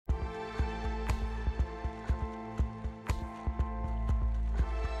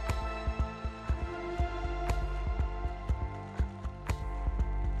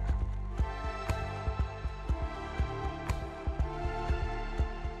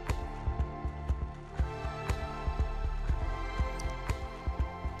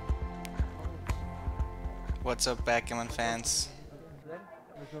What's up, Backgammon fans?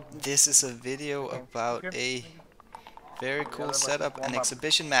 This is a video about a very cool setup, an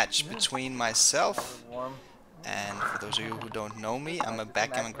exhibition match between myself and, for those of you who don't know me, I'm a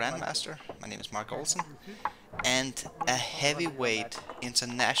Backgammon Grandmaster. My name is Marc Olsen, and a heavyweight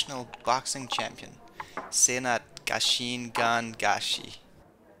international boxing champion, Senad GachineGun Gashi.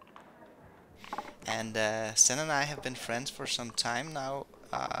 And Sen and I have been friends for some time now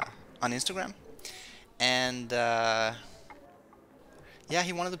on Instagram, and yeah,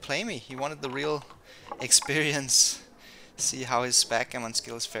 he wanted to play me. He wanted the real experience, see how his backgammon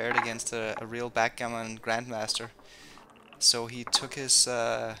skills fared against a real backgammon grandmaster. So he took his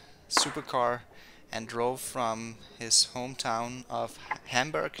supercar and drove from his hometown of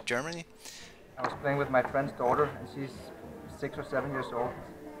Hamburg, Germany. I was playing with my friend's daughter, and she's 6 or 7 years old,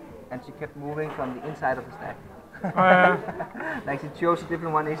 and she kept moving from the inside of the stack. Oh, yeah. Like she chose a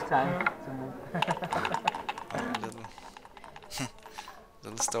different one each time to move. Little,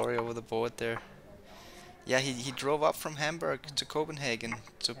 little story over the board there. Yeah, he drove up from Hamburg to Copenhagen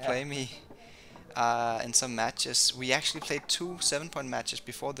to play me in some matches. We actually played two 7-point matches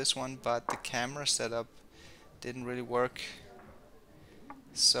before this one, but the camera setup didn't really work.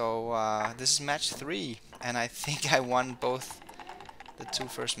 So this is match 3, and I think I won both the two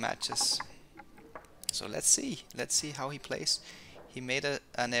first matches. So let's see how he plays. He made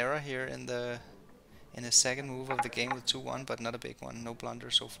an error here in his second move of the game with 2-1, but not a big one, no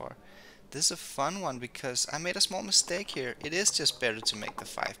blunder so far. This is a fun one because I made a small mistake here. It is just better to make the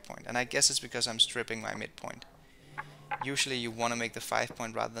 5-point, and I guess it's because I'm stripping my midpoint. Usually you want to make the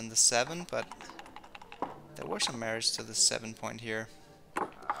 5-point rather than the 7, but there were some merits to the 7-point here.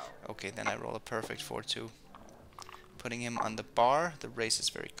 Okay, then I roll a perfect 4-2. Putting him on the bar, the race is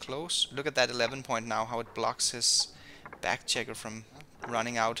very close. Look at that 11-point now, how it blocks his back checker from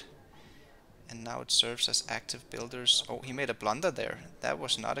running out. And now it serves as active builders. Oh, he made a blunder there. That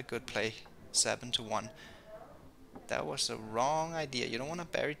was not a good play. 7-1. That was a wrong idea. You don't want to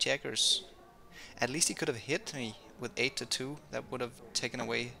bury checkers. At least he could have hit me with 8-2. That would have taken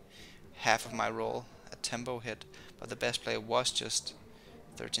away half of my roll. A tempo hit. But the best play was just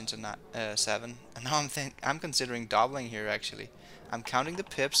 13-7. And now I'm considering doubling here actually. I'm counting the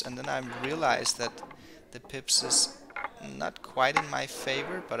pips, and then I realized that the pips is not quite in my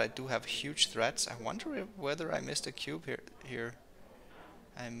favor, but I do have huge threats. I wonder whether I missed a cube here.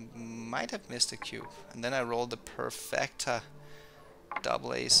 I might have missed a cube. And then I rolled the perfecta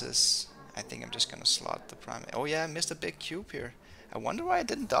double aces. I think I'm just gonna slot the prime. Oh yeah, I missed a big cube here. I wonder why I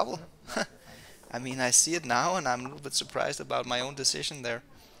didn't double. I mean, I see it now, and I'm a little bit surprised about my own decision there.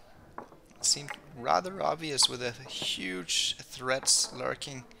 It seemed rather obvious with the huge threats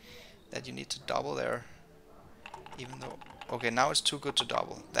lurking that you need to double there. Even though, okay, now it's too good to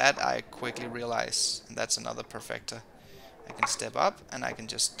double. That I quickly realize, and that's another perfecta. I can step up and I can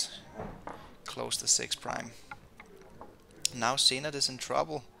just close the 6 prime. Now Senad is in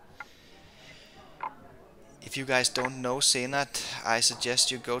trouble. If you guys don't know Senad, I suggest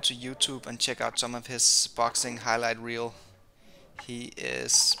you go to YouTube and check out some of his boxing highlight reel. He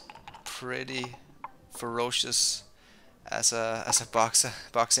is pretty ferocious as a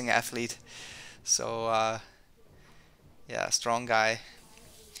boxing athlete. So yeah, strong guy.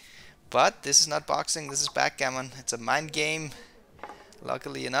 But this is not boxing, this is backgammon. It's a mind game,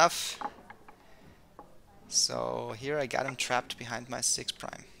 luckily enough. So here I got him trapped behind my 6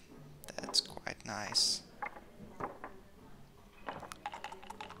 prime. That's quite nice.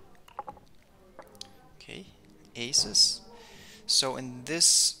 Okay, aces. So in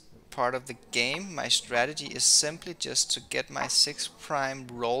this part of the game, my strategy is simply just to get my 6 prime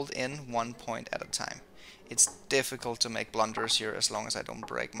rolled in 1 point at a time. It's difficult to make blunders here as long as I don't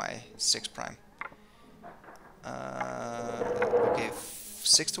break my 6 prime. Okay,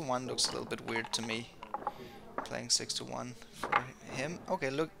 6-1 looks a little bit weird to me. Playing 6-1 for him. Okay,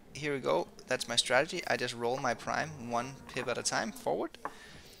 look, here we go. That's my strategy. I just roll my prime 1 pip at a time forward.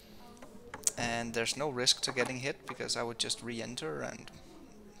 And there's no risk to getting hit because I would just re-enter and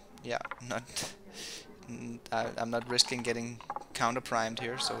yeah, I'm not risking getting counter primed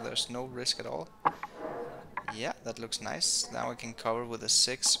here, so there's no risk at all. Yeah, that looks nice. Now I can cover with a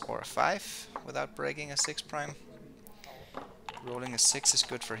 6 or a 5 without breaking a 6 prime. Rolling a 6 is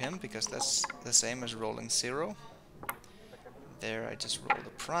good for him because that's the same as rolling 0. There I just roll the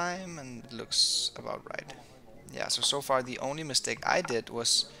prime and it looks about right. Yeah, so far the only mistake I did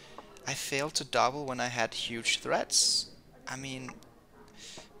was I failed to double when I had huge threats. I mean,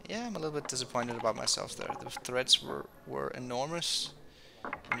 yeah, I'm a little bit disappointed about myself there. The threats were enormous.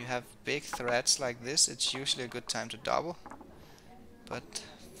 When you have big threats like this, it's usually a good time to double. But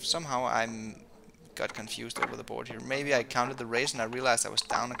somehow I'm got confused over the board here. Maybe I counted the raise and I realized I was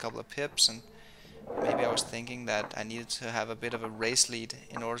down a couple of pips, and maybe I was thinking that I needed to have a bit of a raise lead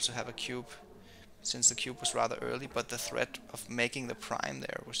in order to have a cube, since the cube was rather early, but the threat of making the prime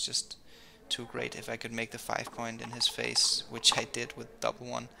there was just too great. If I could make the 5 point in his face, which I did with double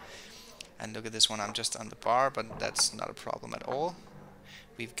one. And look at this one, I'm just on the bar, but that's not a problem at all.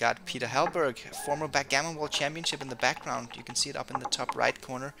 We've got Peter Hallberg, former Backgammon World Championship in the background. You can see it up in the top right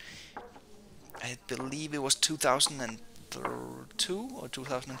corner. I believe it was 2002 or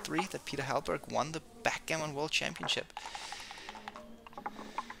 2003 that Peter Hallberg won the Backgammon World Championship.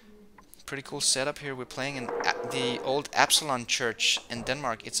 Pretty cool setup here. We're playing in the old Absalon Church in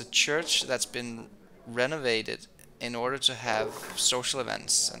Denmark. It's a church that's been renovated in order to have social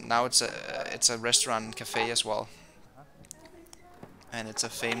events, and now it's a restaurant and cafe as well. And it's a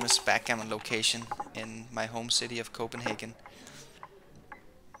famous backgammon location in my home city of Copenhagen.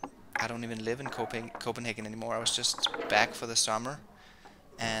 I don't even live in Copenhagen anymore. I was just back for the summer,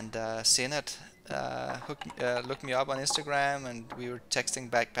 and Senad looked me up on Instagram, and we were texting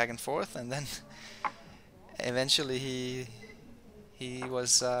back and forth, and then eventually he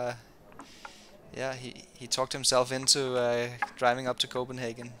was he talked himself into driving up to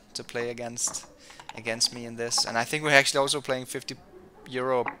Copenhagen to play against me in this, and I think we're actually also playing €50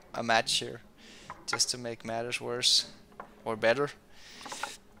 a match here, just to make matters worse or better.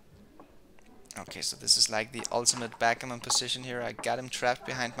 Okay, so this is like the ultimate backgammon position here. I got him trapped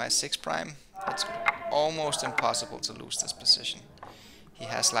behind my 6 prime. It's almost impossible to lose this position. He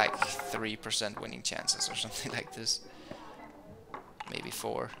has like 3% winning chances or something like this. Maybe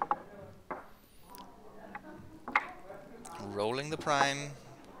 4. Rolling the prime.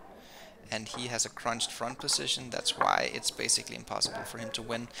 And he has a crunched front position. That's why it's basically impossible for him to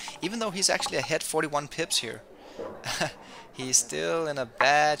win. Even though he's actually ahead 41 pips here. He's still in a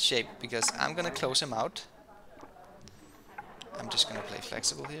bad shape, because I'm gonna close him out. I'm just gonna play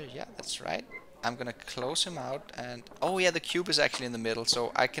flexible here. Yeah, that's right. I'm gonna close him out, and oh yeah, the cube is actually in the middle,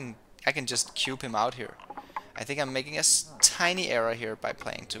 so I can just cube him out here. I think I'm making a tiny error here by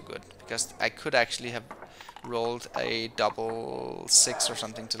playing too good, because I could actually have rolled a double 6 or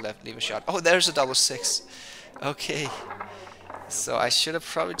something to leave a shot. Oh, there's a double 6. Okay, so I should have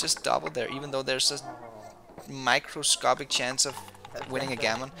probably just doubled there, even though there's a microscopic chance of winning a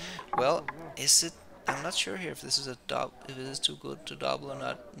gammon. Well, is it? I'm not sure here if this is a double, if it is too good to double or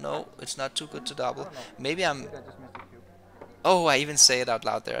not. No, it's not too good to double. Maybe I'm. Oh, I even say it out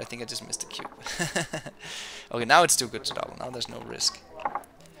loud there. I think I just missed a cube. Okay, now it's too good to double. Now there's no risk.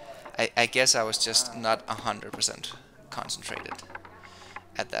 I guess I was just not 100% concentrated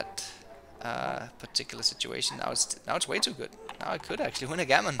at that particular situation. Now it's way too good. Now I could actually win a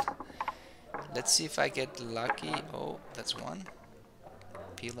gammon. Let's see if I get lucky. Oh, that's 1.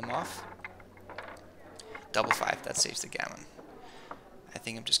 Peel them off. Double 5. That saves the gammon. I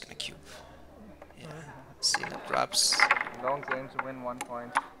think I'm just gonna cube. Yeah. Senad drops. Long game to win 1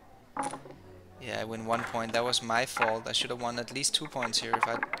 point. Yeah, I win 1 point. That was my fault. I should have won at least 2 points here if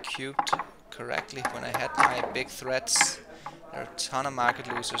I cubed correctly when I had my big threats. There are a ton of market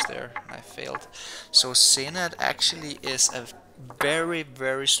losers there. I failed. So Senad actually is a very,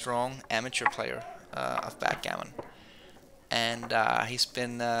 very strong amateur player of backgammon, and he's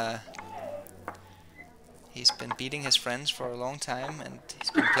been beating his friends for a long time, and he's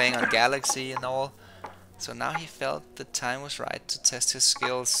been playing on Galaxy and all. So now he felt the time was right to test his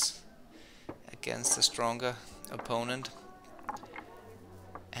skills against a stronger opponent,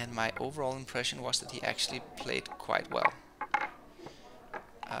 and my overall impression was that he actually played quite well.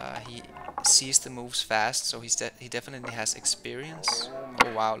 He sees the moves fast, so he definitely has experience.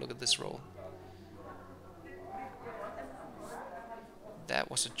 Oh wow, look at this roll. That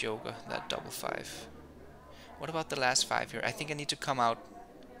was a joker, that double 5. What about the last 5 here? I think I need to come out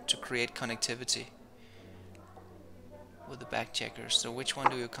to create connectivity with the back checkers. So which one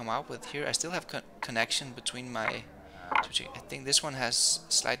do you come out with here? I still have connection between my two. I think this one has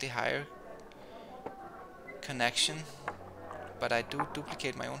slightly higher connection, but I do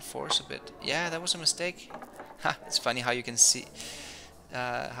duplicate my own force a bit. Yeah, that was a mistake. Ha! It's funny how you can see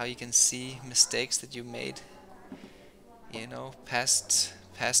mistakes that you made. You know, past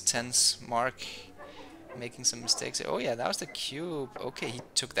tense Mark making some mistakes. Oh yeah, that was the cube. Okay, he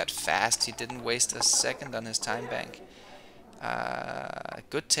took that fast. He didn't waste a second on his time bank.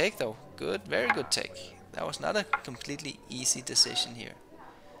 Good take though. Good, very good take. That was not a completely easy decision here.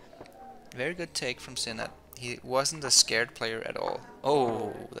 Very good take from Senad. He wasn't a scared player at all.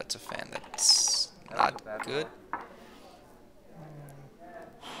 Oh, that's a fan. That's not good.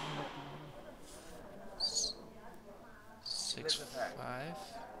 6-5.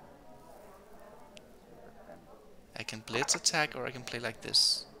 can blitz attack or I can play like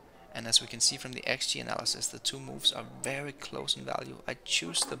this. And as we can see from the XG analysis, the two moves are very close in value. I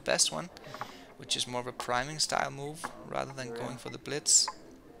choose the best one, which is more of a priming style move rather than going for the blitz.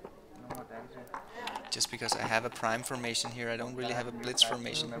 No more dancing. Just because I have a prime formation here, I don't really have a blitz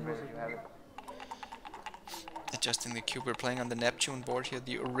formation. Remember that you have it. Adjusting the cube, we're playing on the Neptune board here,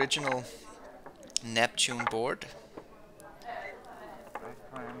 the original Neptune board.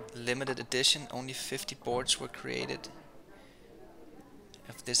 Right prime. Limited edition, only 50 boards were created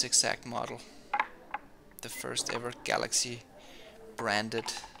of this exact model. The first ever Galaxy branded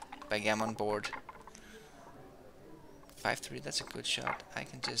Backgammon board. 5-3, that's a good shot. I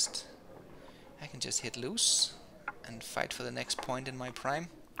can just hit loose and fight for the next point in my prime.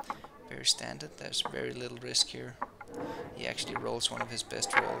 Very standard, there's very little risk here. He actually rolls one of his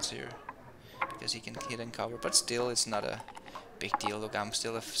best rolls here because he can hit and cover, but still it's not a big deal. Look, I'm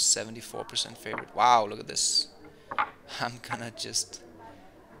still a 74% favorite. Wow, look at this. I'm gonna just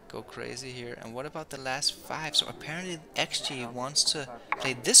go crazy here. And what about the last 5? So apparently XG wants to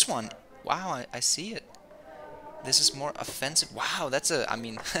play this one. Wow, I see it. This is more offensive. Wow, I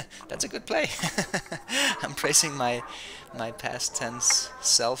mean, that's a good play. I'm praising my past tense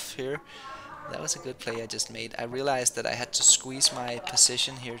self here. That was a good play I just made. I realized that I had to squeeze my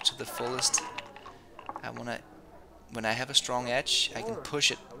position here to the fullest. When I have a strong edge, I can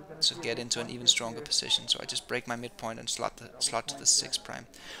push it to get into an even stronger position. So I just break my midpoint and slot to the 6 prime.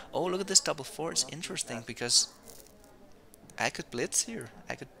 Oh, look at this double 4. It's interesting because I could blitz here.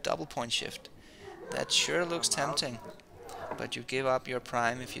 I could double point shift. That sure looks tempting, but you give up your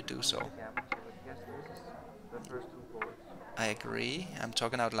prime if you do so. I agree. I'm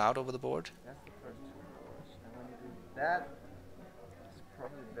talking out loud over the board. That's the first 2 boards. And when you do that, it's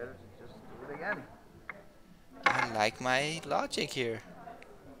probably better to just do it again. I like my logic here.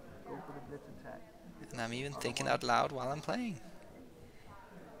 Go for the blitz attack. And I'm even thinking out loud while I'm playing.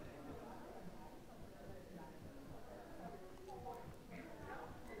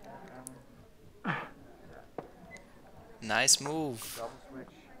 Nice move. Double switch.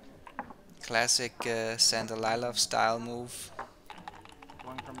 Classic Sandalilov style move.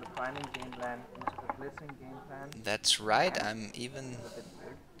 Going from the priming game plan into the blitzing game plan. That's right, I'm even A bit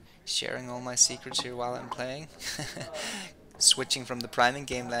weird. sharing all my secrets here while I'm playing. Switching from the priming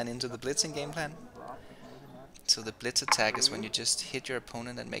game plan into the blitzing game plan. So the blitz attack is when you just hit your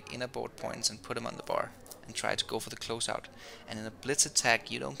opponent and make inner board points and put him on the bar and try to go for the closeout. And in a blitz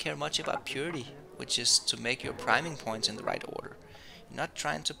attack you don't care much about purity, which is to make your priming points in the right order. You're not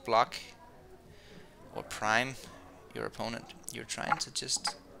trying to block or prime your opponent. You're trying to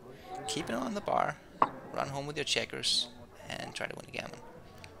just keep him on the bar, run home with your checkers, and try to win the gammon.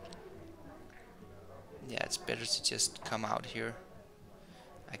 Yeah, it's better to just come out here.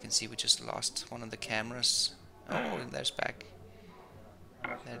 I can see we just lost one of the cameras. Oh, there's back.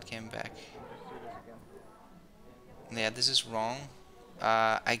 That came back. Yeah, this is wrong.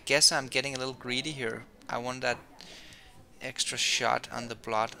 I guess I'm getting a little greedy here. I want that extra shot on the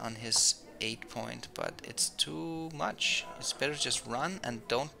blot on his 8 point, but it's too much. It's better to just run and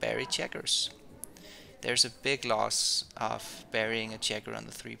don't bury checkers. There's a big loss of burying a checker on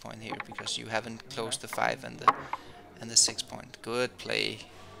the 3 point here because you haven't closed the 5 and the 6 point. Good play.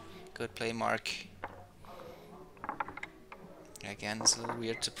 Good play, Mark. Again, it's a little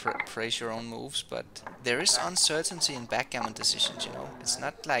weird to praise your own moves, but there is uncertainty in backgammon decisions, you know. It's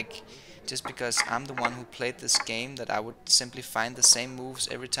not like just because I'm the one who played this game that I would simply find the same moves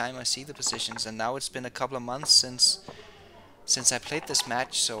every time I see the positions. And now it's been a couple of months since I played this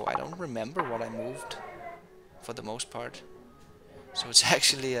match, so I don't remember what I moved for the most part. So it's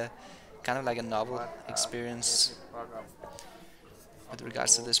actually a kind of like a novel experience with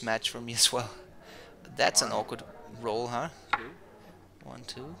regards to this match for me as well. That's an awkward roll, huh? 1,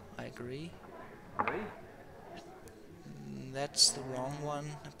 2, I agree. That's the wrong one,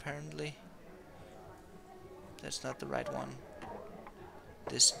 apparently. That's not the right one.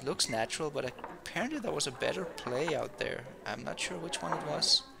 This looks natural, but apparently there was a better play out there. I'm not sure which one it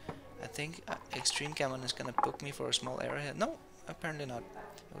was. I think Extreme Gammon is gonna book me for a small error here. No, apparently not.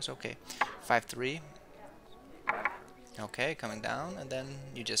 It was okay. 5-3. Okay, coming down, and then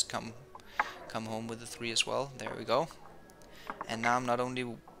you just come home with the 3 as well. There we go. And now I'm not only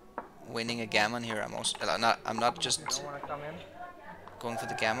winning a gammon here, I'm not just going for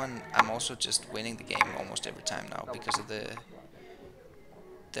the gammon, I'm also just winning the game almost every time now because of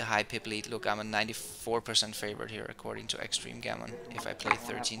the high pip lead. Look, I'm a 94% favorite here according to Extreme Gammon if I play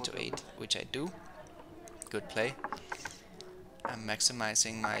 13-8, which I do. Good play. I'm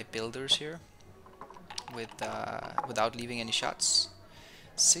maximizing my builders here with without leaving any shots.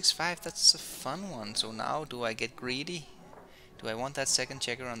 6-5, that's a fun one. So now, do I get greedy? Do I want that second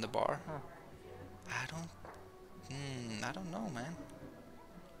checker on the bar? I don't know, man.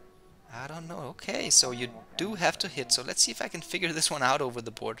 I don't know. Okay, so you do have to hit. So let's see if I can figure this one out over the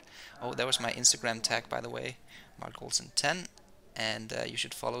board. Oh, that was my Instagram tag, by the way. Marc Olsen 10. And you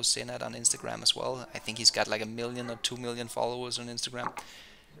should follow Senad on Instagram as well. I think he's got like 1 million or 2 million followers on Instagram.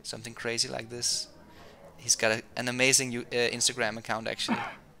 Something crazy like this. He's got an amazing Instagram account, actually.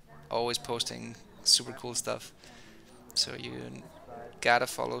 Always posting super cool stuff. So you gotta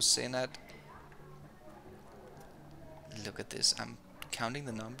follow Senad. Look at this. I'm counting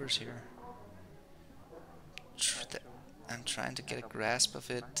the numbers here. I'm trying to get a grasp of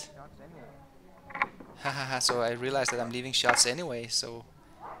it. Hahaha, so I realized that I'm leaving shots anyway, so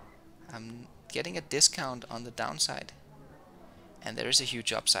I'm getting a discount on the downside. And there is a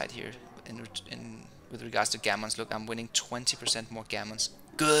huge upside here with regards to gammons. Look, I'm winning 20% more gammons.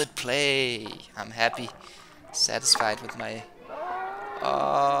 Good play! I'm happy, satisfied with my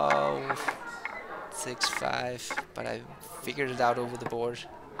 6-5, but I figured it out over the board.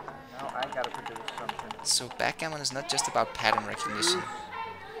 Now I gotta produce something. So backgammon is not just about pattern recognition.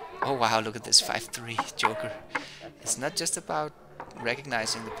 Oh wow, look at this 5-3 joker. It's not just about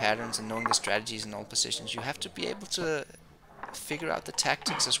recognizing the patterns and knowing the strategies in all positions. You have to be able to figure out the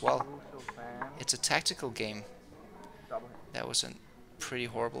tactics as well. It's a tactical game. That was a pretty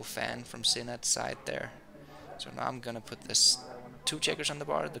horrible fan from Senad's side there. So now I'm gonna put this 2 checkers on the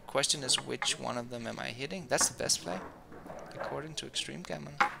bar. The question is, which one of them am I hitting? That's the best play, according to Extreme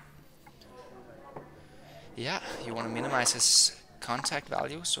Gammon. Yeah, you want to minimize his contact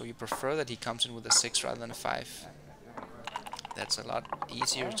value, so you prefer that he comes in with a 6 rather than a 5. That's a lot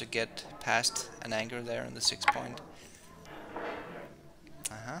easier to get past an anchor there in the 6 point.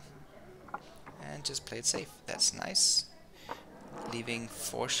 And just play it safe. That's nice. Leaving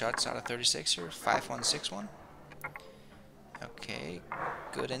 4 shots out of 36 here. 5-1, 6-1. Okay,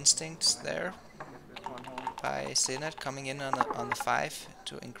 good instincts there by Senad, coming in on the 5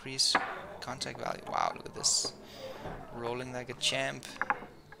 to increase contact value. Wow, look at this. Rolling like a champ.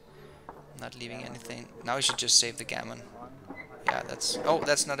 Not leaving anything. Now he should just save the gammon. Yeah, that's... Oh,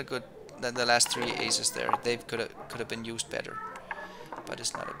 that's not a good... The last 3 aces there, they could have been used better. But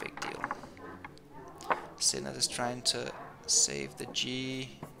it's not a big deal. Senad is trying to save the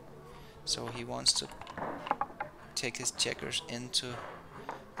G. So he wants to take his checkers into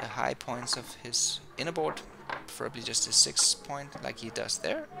the high points of his inner board. Preferably just his 6 point like he does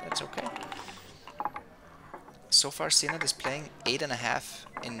there. That's okay. So far Senad is playing 8.5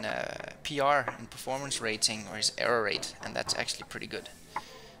 in PR, in performance rating, or his error rate, and that's actually pretty good.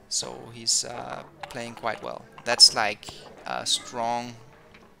 So he's playing quite well. That's like a strong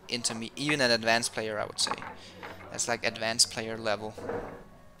intermediate, even an advanced player, I would say. That's like advanced player level.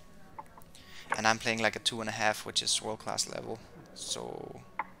 And I'm playing like a 2.5, which is world class level. So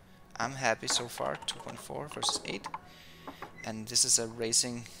I'm happy so far. 2.4 versus 8. And this is a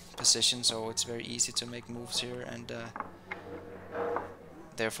racing position, so it's very easy to make moves here, and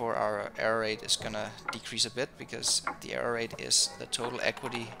therefore our error rate is gonna decrease a bit, because the error rate is the total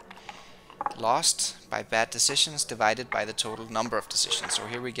equity lost by bad decisions divided by the total number of decisions. So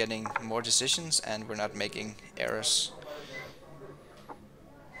here we're getting more decisions and we're not making errors.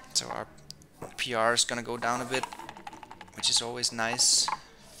 So our PR is gonna go down a bit, which is always nice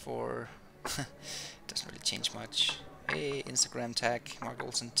for doesn't really change much. Hey, Instagram tag Marc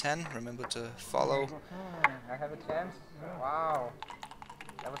Olsen 10. Remember to follow. I have a chance. Wow,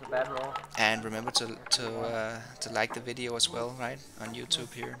 that was a bad roll. And remember to like the video as well, right, on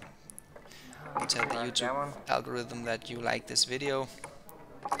YouTube here. Tell the YouTube algorithm that you like this video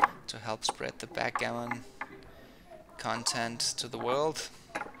to help spread the backgammon content to the world.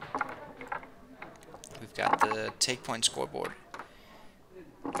 We've got the take point scoreboard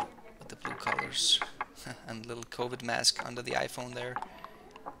with the blue colors and little COVID mask under the iPhone there.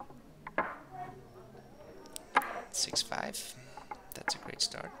 6-5. That's a great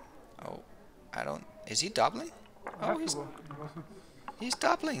start. Oh, I don't... Is he doubling? Oh, he's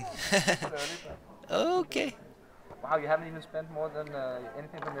doubling. Okay. Wow, you haven't even spent more than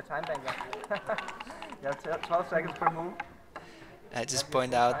anything from your time bank yet. You have 12 seconds per move. I just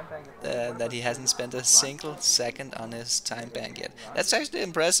point out that he hasn't spent a single second on his time bank yet. That's actually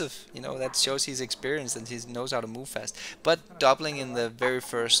impressive. You know, that shows he's experienced and he knows how to move fast. But doubling in the very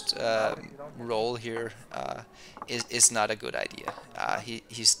first roll here is not a good idea.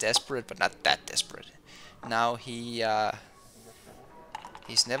 He's desperate, but not that desperate. Now he's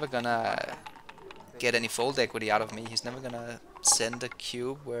never gonna get any fold equity out of me. He's never gonna send a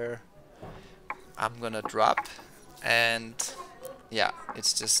cube where I'm gonna drop and yeah,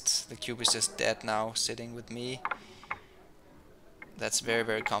 it's just, the cube is just dead now, sitting with me. That's very,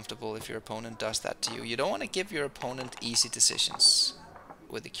 very comfortable if your opponent does that to you. You don't want to give your opponent easy decisions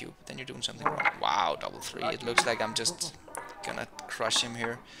with the cube, then you're doing something wrong. Wow, double 3. It looks like I'm just gonna crush him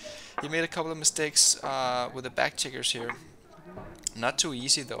here. He made a couple of mistakes with the back checkers here. Not too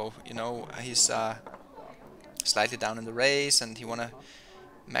easy though, you know, he's slightly down in the race and he wanna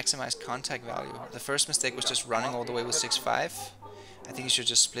maximize contact value. The first mistake was just running all the way with 6-5. I think he should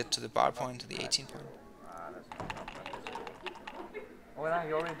just split to the bar point, to the 18 point. Oh, yeah,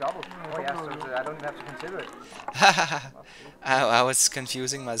 you already doubled. Oh, yeah, so I don't even have to consider it. I was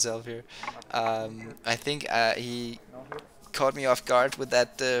confusing myself here. I think he caught me off guard with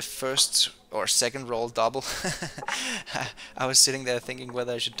that first or second roll double. I was sitting there thinking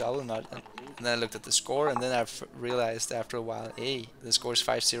whether I should double or not. And then I looked at the score, and then I realized after a while, hey, the score is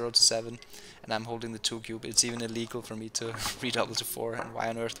 5-0 to 7, and I'm holding the 2 cube. It's even illegal for me to redouble to 4, and why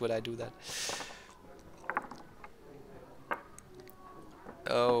on earth would I do that?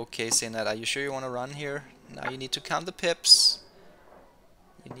 Okay, Senad, are you sure you want to run here? Now you need to count the pips.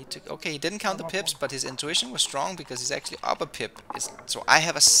 You need to... Okay, he didn't count the pips, but his intuition was strong because he's actually up a pip. So I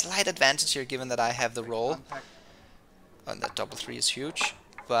have a slight advantage here, given that I have the roll. And that double 3 is huge.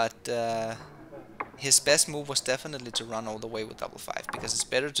 But his best move was definitely to run all the way with double 5, because it's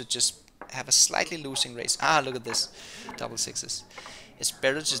better to just have a slightly losing race. Ah, look at this. Double 6s. It's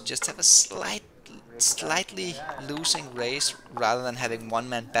better to just have a slightly losing race rather than having one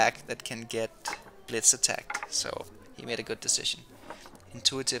man back that can get blitz attacked. So he made a good decision.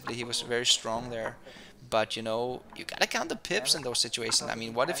 Intuitively he was very strong there, but you know, you gotta count the pips in those situations. I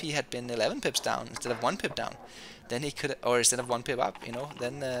mean, what if he had been 11 pips down instead of 1 pip down? Then he could, or instead of 1 pip up, you know,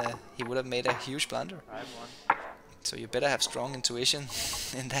 then he would have made a huge blunder. So you better have strong intuition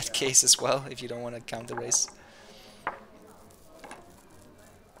in that case as well if you don't want to count the race.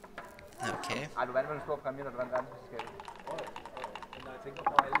 Okay. Ej, du vandt vel en stor præmie, da du vandt verdensmesterskabet? Når jeg tænker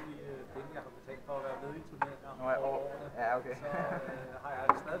på alle de penge, jeg har betalt for at være med i turneringen, ja, okay. så har jeg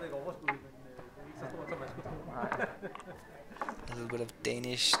stadigvæk overskud, men det er ikke så stort, som man skulle tro. A little bit of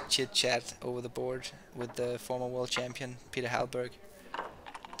Danish chit-chat over the board with the former world champion, Peter Hallberg,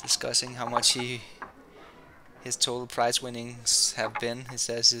 discussing how much his total prize winnings have been. He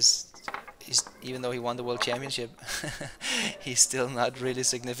says even though he won the world championship, he's still not really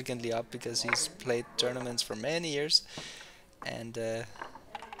significantly up because he's played tournaments for many years, and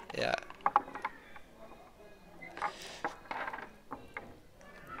yeah.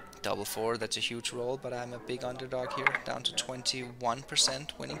 Double 4, that's a huge roll, but I'm a big underdog here, down to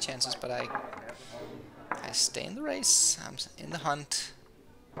 21% winning chances, but I stay in the race, I'm in the hunt.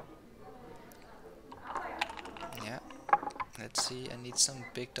 Yeah. Let's see, I need some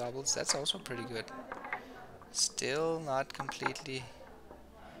big doubles. That's also pretty good. Still not completely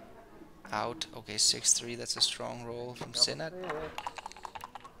out. Okay, 6-3, that's a strong roll from Senad.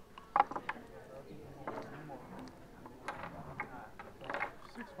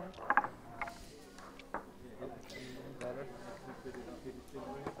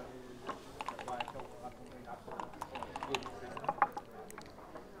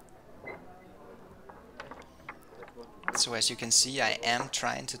 So as you can see, I am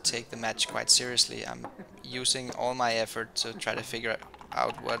trying to take the match quite seriously. I'm using all my effort to try to figure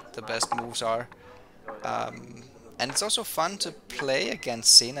out what the best moves are. And it's also fun to play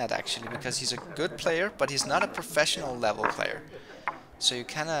against Senad actually, because he's a good player, but he's not a professional level player. So you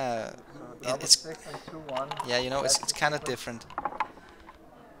kind of... Yeah, you know, it's kind of different.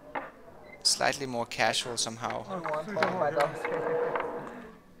 Slightly more casual somehow.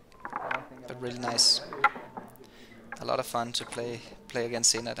 But really nice. A lot of fun to play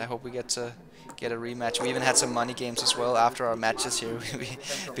against Senad. I hope we get to get a rematch. We even had some money games as well after our matches here,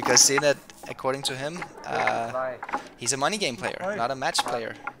 because Senad, according to him, he's a money game player, not a match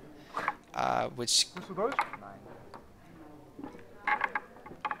player, which.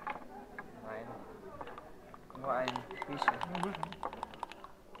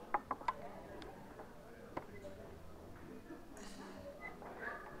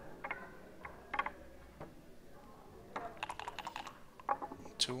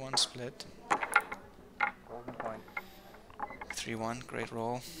 Two-one split. 3-1, great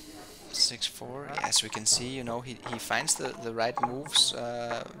roll. 6-4. As we can see, you know, he finds the right moves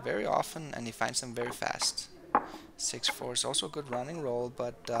very often, and he finds them very fast. 6-4 is also a good running roll,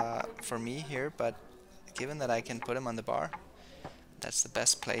 but for me here. But given that I can put him on the bar, that's the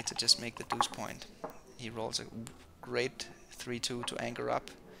best play to just make the deuce point. He rolls a great 3-2 to anchor up,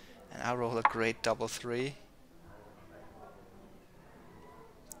 and I roll a great double 3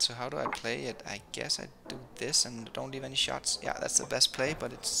 So how do I play it? I guess I do this and don't leave any shots. Yeah, that's the best play,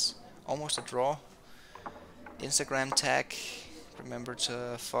 but it's almost a draw. Instagram tag. Remember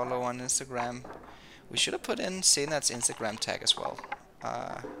to follow on Instagram. We should have put in Senad's Instagram tag as well.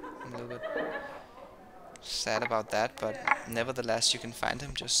 I'm a little bit sad about that, but nevertheless you can find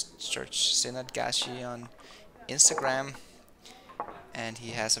him. Just search Senad Gashi on Instagram, and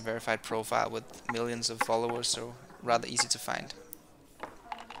he has a verified profile with millions of followers, so rather easy to find.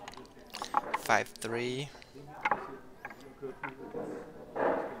 5-3.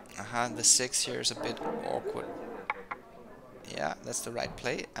 The 6 here is a bit awkward. Yeah, that's the right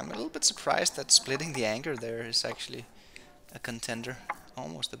play. I'm a little bit surprised that splitting the anchor there is actually a contender.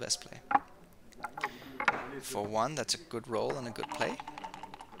 Almost the best play. For one, that's a good roll and a good play.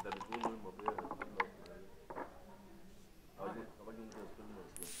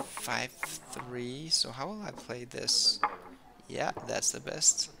 5-3. So how will I play this? Yeah, that's the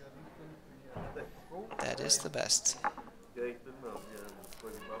best. That is the best.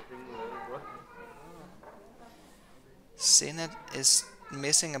 Senad is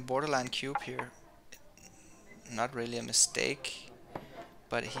missing a borderline cube here. Not really a mistake,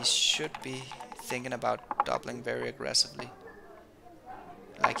 but he should be thinking about doubling very aggressively,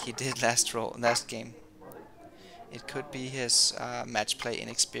 like he did last game. It could be his match play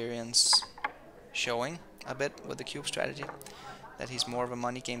inexperience showing a bit with the cube strategy, that he's more of a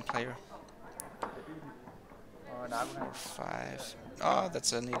money game player. 4-5. Oh,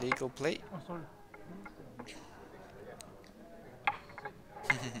 that's an illegal play.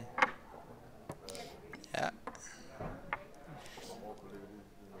 Yeah.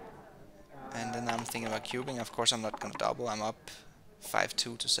 And then I'm thinking about cubing. Of course I'm not gonna double. I'm up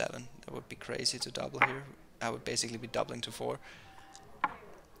 5-2 to 7. That would be crazy to double here. I would basically be doubling to 4.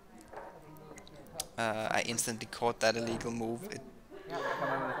 I instantly caught that illegal move.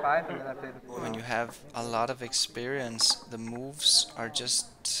 When you have a lot of experience, the moves are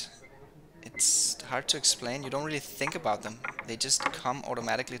just... it's hard to explain. You don't really think about them. They just come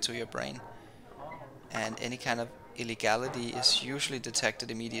automatically to your brain. And any kind of illegality is usually detected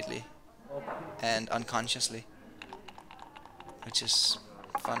immediately and unconsciously, which is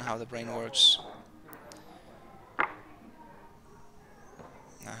fun how the brain works.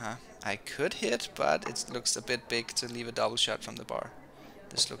 I could hit, but it looks a bit big to leave a double shot from the bar.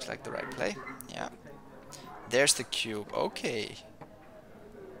 This looks like the right play. Yeah. There's the cube. Okay.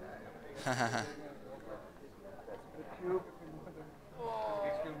 Looks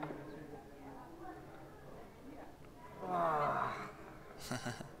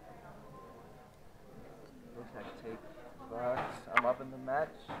like a take, but I'm up in the match.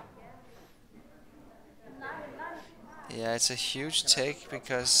 Yeah, it's a huge take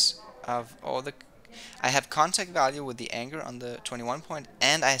because of all the... I have contact value with the anchor on the 21 point,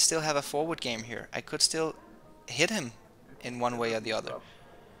 and I still have a forward game here. I could still hit him in one way or the other.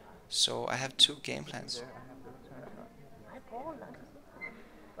 So I have 2 game plans.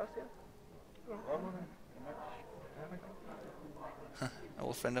 An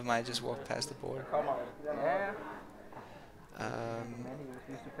old friend of mine just walked past the board. Yeah.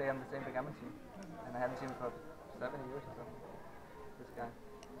 We used to play on the same Backgammon team, and I haven't seen him for 7 years or something. This guy.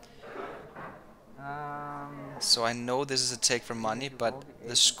 So I know this is a take for money, but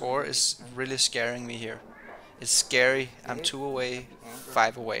the score is really scaring me here. It's scary. I'm 2 away,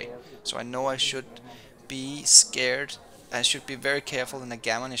 5 away. So I know I should be scared. I should be very careful in a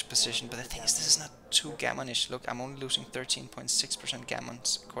gammonish position, but the thing is, this is not too gammonish. Look, I'm only losing 13.6%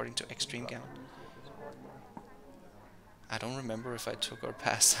 gammons according to Extreme Gammon. I don't remember if I took or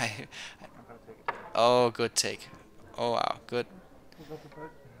passed. Oh, good take. Oh wow, good.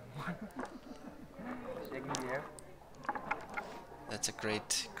 That's a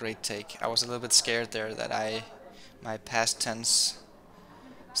great take. I was a little bit scared there that my past tense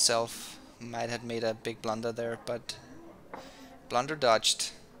self might have made a big blunder there, but blunder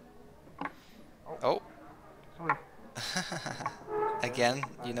dodged. Oh. Again,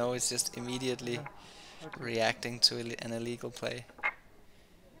 you know, it's just immediately reacting to an illegal play.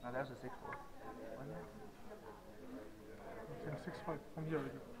 No, that was a 6-4. 6-5 from here.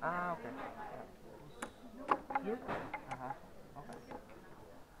 Ah, okay. Here? Okay.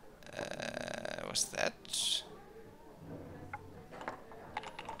 Was that?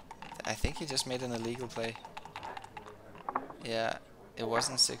 I think he just made an illegal play. Yeah, it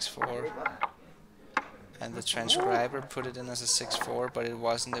wasn't 6-4. And the transcriber put it in as a 6-4, but it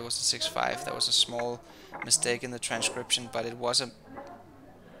wasn't. It was a 6-5. That was a small mistake in the transcription, but it was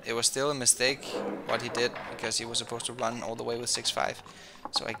still a mistake what he did, because he was supposed to run all the way with 6-5.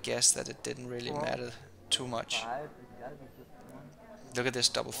 So I guess that it didn't really matter too much. Look at this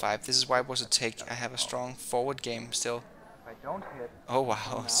double 5. This is why it was a take. I have a strong forward game still. If I don't hit, Oh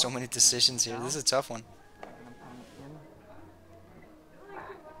wow, so many decisions here. This is a tough one. and I'm coming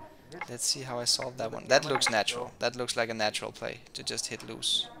in. Let's see how I solve that one. That looks natural. That looks like a natural play to just hit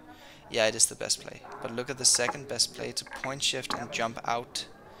loose. Yeah, it is the best play. But look at the second best play to point shift and jump out.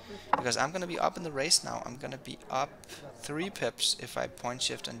 Because I'm gonna be up in the race now. I'm gonna be up 3 pips if I point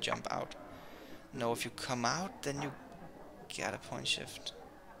shift and jump out. No, if you come out, then you get a point shift.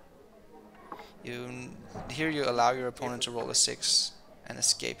 Here you allow your opponent to roll a 6 and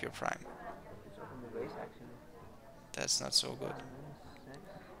escape your prime. It's open the race actually. That's not so good. 6.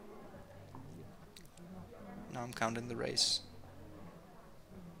 Now I'm counting the race.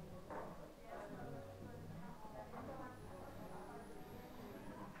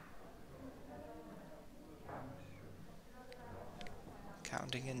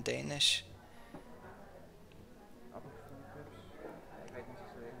 Counting in Danish. Up 3 pips.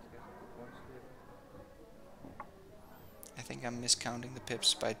 I think I'm miscounting the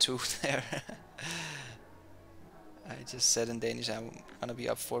pips by 2 there. I just said in Danish I'm gonna be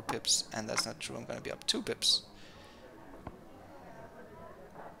up 4 pips, and that's not true. I'm gonna be up 2 pips.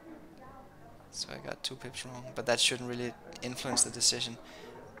 So I got 2 pips wrong, but that shouldn't really influence the decision.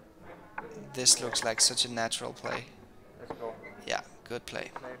 This looks like such a natural play. Let's go. Yeah, good play.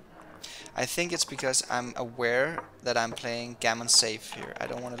 Play. I think it's because I'm aware that I'm playing gammon safe here. I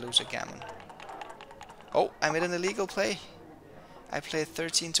don't want to lose a gammon. Oh, I made an illegal play. I played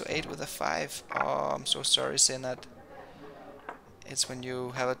 13 to 8 with a 5. Oh, I'm so sorry, Senad. It's when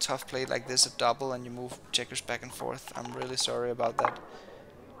you have a tough play like this, a double, and you move checkers back and forth. I'm really sorry about that.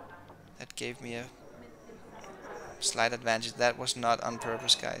 That gave me a slight advantage. That was not on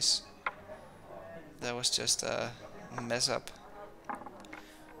purpose, guys. That was just a mess up.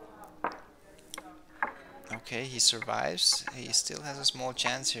 Okay, he survives. He still has a small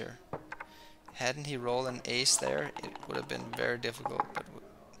chance here. Hadn't he rolled an ace there, it would have been very difficult. But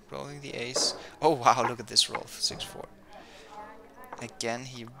rolling the ace... Oh wow, look at this roll, 6-4. Again,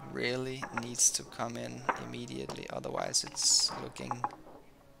 he really needs to come in immediately, otherwise it's looking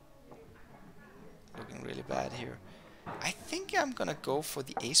really bad here. I think I'm gonna go for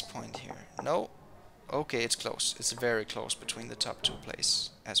the ace point here. No. Okay, it's close. It's very close between the top 2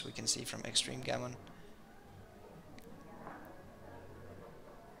 plays, as we can see from Extreme Gammon.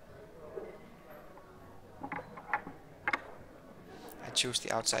 I choose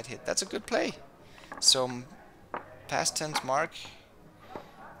the outside hit. That's a good play. So past tense Marc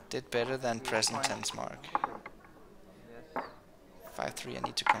did better than present tense Marc. Yes. 5-3, I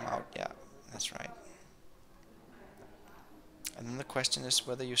need to come out. Yeah, that's right. And then the question is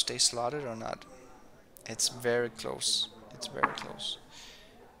whether you stay slotted or not. It's very close. It's very close.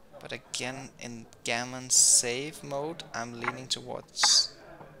 But again, in gammon save mode, I'm leaning towards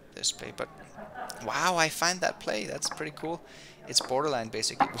this play. But wow, I find that play. That's pretty cool. It's borderline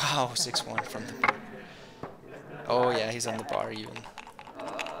basically. Wow, 6-1 from the bar. Oh yeah, he's on the bar even.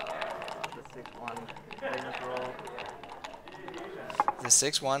 The 6-1. Famous roll. The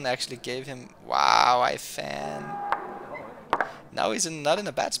 6-1 actually gave him... Wow, I fan. Now he's not in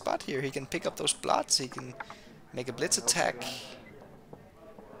a bad spot here. He can pick up those blots. He can make a blitz attack.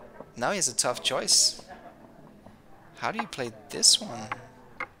 Now he has a tough choice. How do you play this one?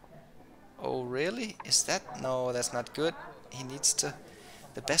 Oh, really? Is that... No, that's not good. He needs to...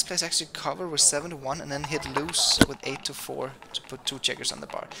 The best play is actually cover with 7-1 and then hit loose with 8-4 to put 2 checkers on the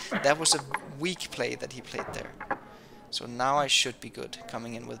bar. That was a weak play that he played there. So now I should be good,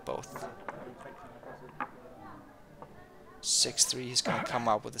 coming in with both. 6-3, he's gonna come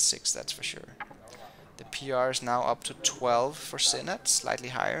out with a 6, that's for sure. The PR is now up to 12 for Senad, slightly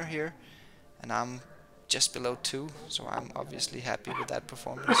higher here. And I'm just below 2, so I'm obviously happy with that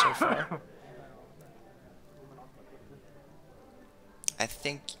performance so far. I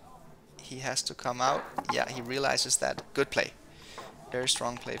think he has to come out. Yeah, he realizes that. Good play. Very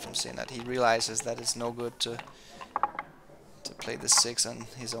strong play from Senad. He realizes that it's no good to play the 6 on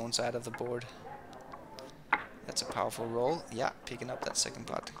his own side of the board. That's a powerful roll. Yeah, picking up that second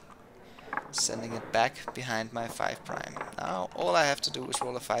pot. Sending it back behind my 5 prime. Now all I have to do is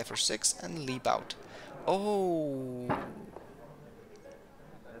roll a 5 or 6 and leap out. Oh!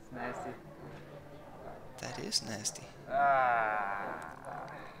 That's nasty. That is nasty. Ah,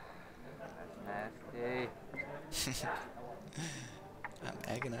 that's nasty. I'm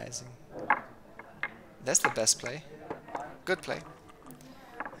agonizing. That's the best play. Good play.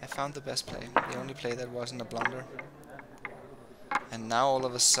 I found the best play. The only play that wasn't a blunder. And now all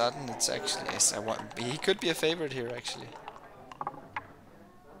of a sudden it's actually... Yes, he could be a favorite here actually.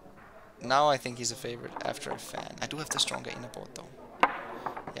 Now I think he's a favorite after a fan. I do have the stronger inner board though.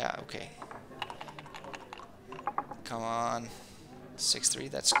 Okay. Come on. 6-3,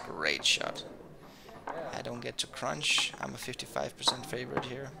 that's a great shot. I don't get to crunch. I'm a 55% favorite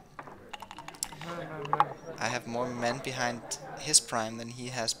here. I have more men behind his prime than he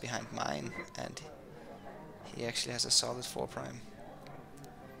has behind mine, and he actually has a solid 4 prime.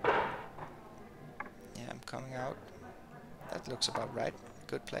 Yeah, I'm coming out. That looks about right.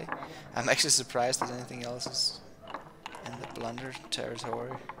 Good play. I'm actually surprised that anything else is in the blunder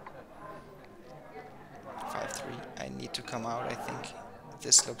territory. 5-3. I need to come out, I think.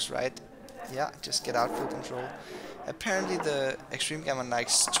 This looks right. Yeah, just get outfield control. Apparently the Extreme Gammon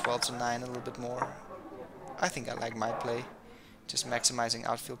likes 12 to 9 a little bit more. I think I like my play. Just maximizing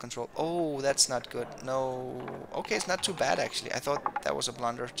outfield control. Oh, that's not good. No. Okay, it's not too bad actually. I thought that was a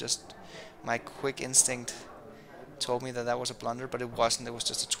blunder. Just my quick instinct told me that that was a blunder, but it wasn't. It was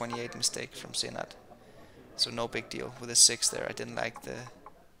just a 28 mistake from Senad. So no big deal. With a 6 there, I didn't like the...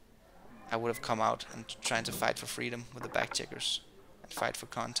 I would have come out and trying to fight for freedom with the back checkers and fight for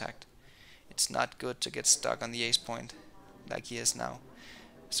contact. It's not good to get stuck on the ace point like he is now.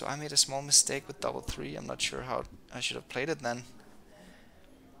 So I made a small mistake with double 3. I'm not sure how I should have played it then.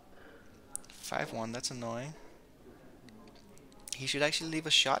 5-1, that's annoying. He should actually leave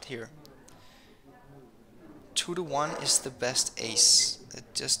a shot here. 2 to 1 is the best ace. It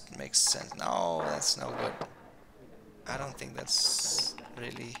just makes sense. No, that's no good. I don't think that's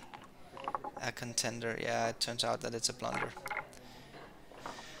really a contender. Yeah, it turns out that it's a blunder.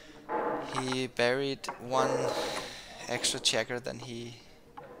 He buried 1 extra checker than he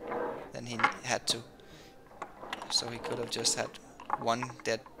had to. So he could have just had 1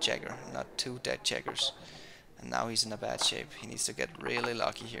 dead checker, not 2 dead checkers. And now he's in a bad shape. He needs to get really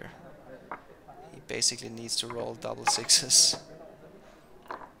lucky here. He basically needs to roll double 6s.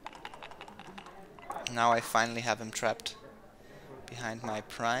 Now I finally have him trapped behind my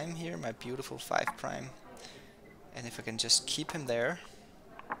prime here, my beautiful 5 prime. And if I can just keep him there,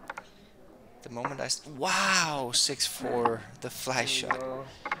 the moment wow, 6-4, the fly shot.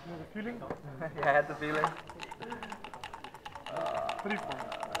 Yeah, I had the feeling.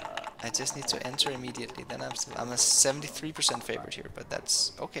 I just need to enter immediately. Then I'm a 73% favorite here, but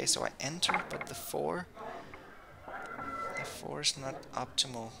that's okay. So I enter, but the 4 is not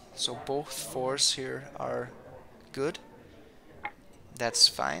optimal. So both 4s here are good. That's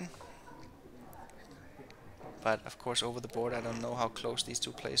fine. But of course, over the board, I don't know how close these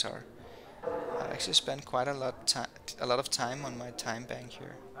 2 plays are. I've actually spent quite a lot of time on my time bank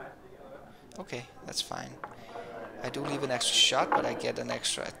here. Okay, that's fine. I do leave an extra shot, but I get an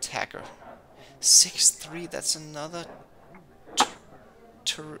extra attacker. 6-3, that's another...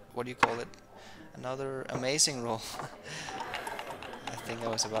 what do you call it? Another amazing roll. I think I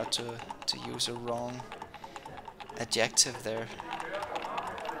was about to use a wrong adjective there.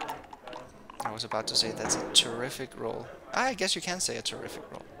 I was about to say that's a terrific roll. I guess you can say a terrific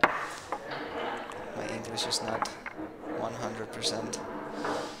roll. My English is not 100%.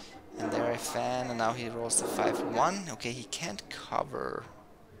 And there I fan, and now he rolls the 5-1. Okay, he can't cover,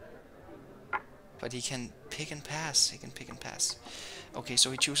 but he can pick and pass. He can pick and pass. Okay,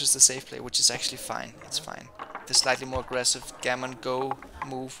 so he chooses the safe play, which is actually fine. It's fine. The slightly more aggressive gammon go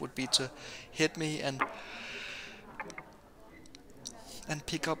move would be to hit me and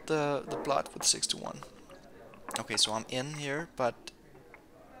pick up the blood with 6-1. Okay, so I'm in here, but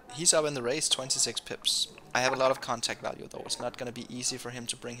he's up in the race, 26 pips. I have a lot of contact value though. It's not going to be easy for him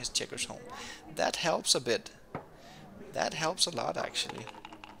to bring his checkers home. That helps a bit. That helps a lot actually.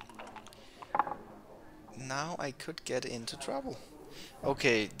 Now I could get into trouble.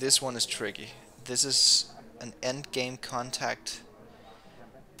 Okay, this one is tricky. This is an end game contact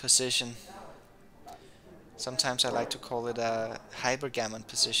position. Sometimes I like to call it a hypergammon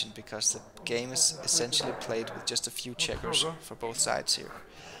position because the game is essentially played with just a few checkers for both sides here.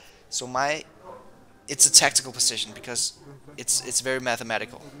 So it's a tactical position because it's very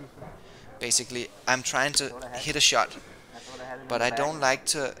mathematical. Basically, I'm trying to hit a shot, but I don't like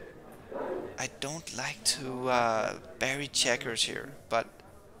to bury checkers here. But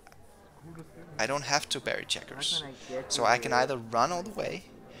I don't have to bury checkers, so I can either run all the way,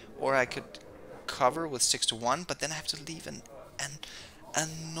 or I could cover with 6-1. But then I have to leave an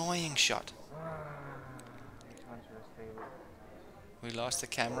annoying shot. We lost the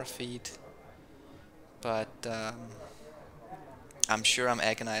camera feed. But I'm sure I'm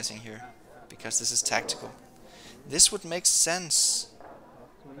agonizing here because this is tactical. This would make sense.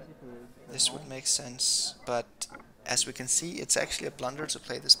 This would make sense, but as we can see, it's actually a blunder to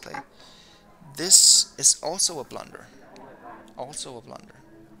play this play. This is also a blunder. Also a blunder.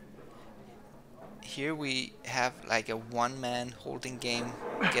 here we have like a one-man holding game,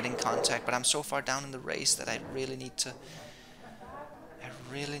 getting contact, but I'm so far down in the race that I really need to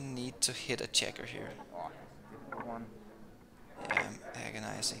hit a checker here. Oh, good one. Yeah, I'm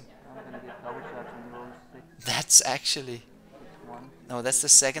agonizing. I'm gonna get double shots when you roll 6. That's actually... 1. No, that's the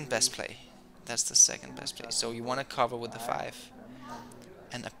second best play. That's the second best play. So you want to cover with the 5.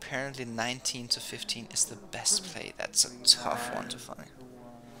 And apparently 19 to 15 is the best play. That's a tough one to find.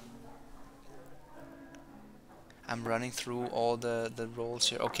 I'm running through all the rolls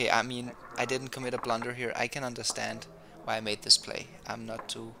here. Okay, I mean, I didn't commit a blunder here. I can understand why I made this play. I'm not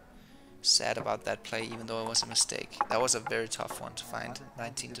too sad about that play, even though it was a mistake. That was a very tough one to find.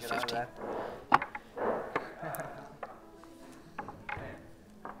 19 to 15.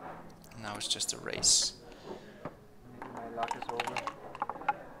 Now it's just a race. My luck is over.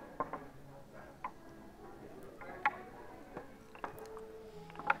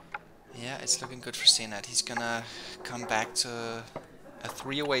 Yeah, it's looking good for Senad. He's gonna come back to a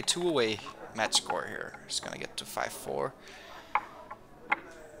 3-away, 2-away match score here. He's gonna get to 5-4.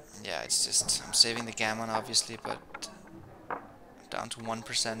 Yeah, it's just, I'm saving the gammon obviously, but down to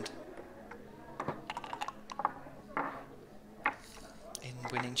 1% in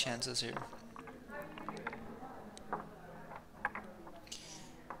winning chances here.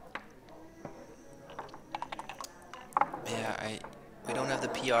 Yeah, we don't have the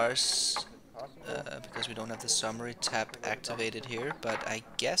PRs because we don't have the summary tab activated here, but I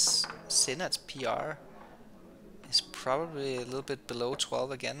guess Senad's PR is probably a little bit below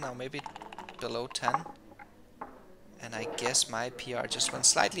 12 again now, maybe below 10. And I guess my PR just went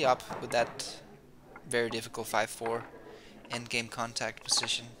slightly up with that very difficult 5-4 endgame contact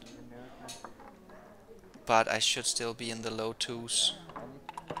position. But I should still be in the low 2s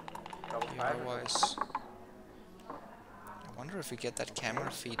here otherwise. I wonder if we get that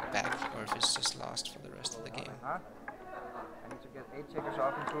camera feed back or if it's just lost for the rest of the game. I need to get 8 checkers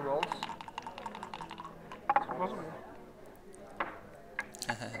off in 2 rolls. It's possible.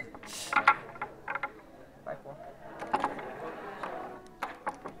 5-4.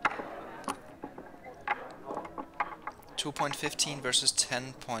 $2.15 versus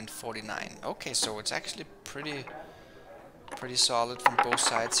 10.49. Okay, so it's actually pretty solid from both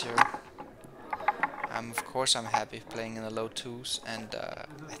sides here. Of course I'm happy playing in the low 2s, and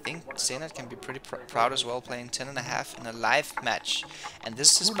I think Senad can be pretty proud as well, playing 10.5 in a live match. And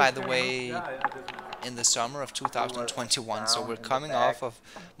this is, by the way, in the summer of 2021, so we're coming off of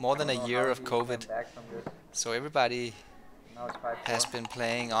more than a year of COVID. So everybody has been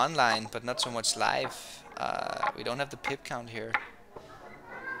playing online, but not so much live. We don't have the pip count here.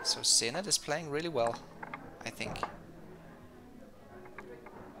 So Senad is playing really well, I think.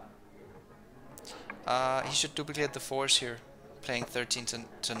 He should duplicate the 4s here, playing 13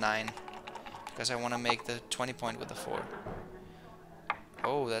 to 9, because I want to make the 20 point with the 4.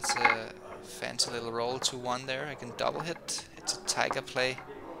 Oh, that's a fancy little roll, 2-1 there. I can double hit. It's a tiger play.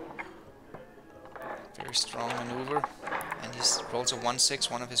 Very strong maneuver. And he rolls a 1-6,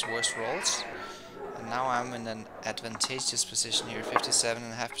 one of his worst rolls. And now I'm in an advantageous position here,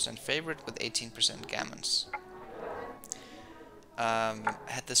 57.5% favorite with 18% gammons.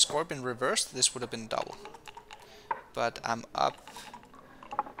 Had the score been reversed, this would have been double. But I'm up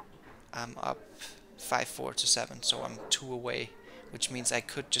 5-4 to 7, so I'm 2 away, which means I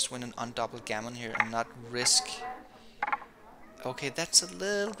could just win an undoubled gammon here and not risk. Okay, that's a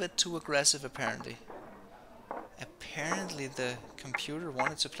little bit too aggressive apparently. Apparently the computer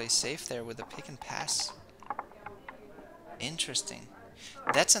wanted to play safe there with a pick and pass. Interesting.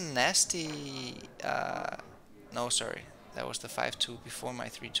 That's a nasty... no, sorry. That was the 5-2 before my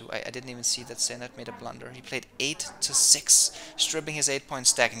 3-2. I didn't even see that Senad made a blunder. He played 8 to 6, stripping his 8 point,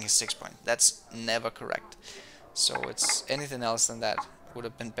 stacking his 6 point. That's never correct. So it's anything else than that would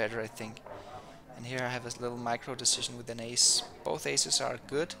have been better, I think. And here I have a little micro decision with an ace. Both aces are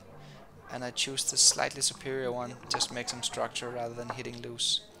good, and I choose the slightly superior one. Just make some structure rather than hitting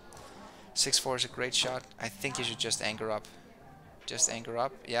loose. 6-4 is a great shot. I think you should just anchor up. Just anchor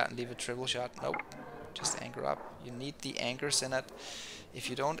up. Yeah, leave a triple shot. Nope. Just anchor up. You need the anchor, Senad. If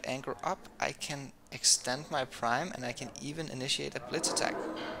you don't anchor up, I can extend my prime and I can even initiate a blitz attack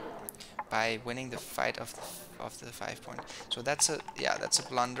by winning the fight of the 5 point. So that's a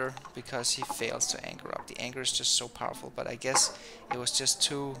blunder because he fails to anchor up. The anchor is just so powerful, but I guess it was just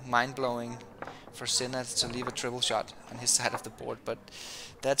too mind-blowing for Senad to leave a triple shot on his side of the board, but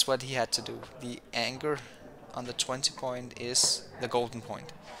that's what he had to do. The anchor on the 20 point is the golden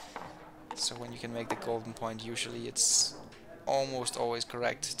point. So when you can make the golden point, usually it's almost always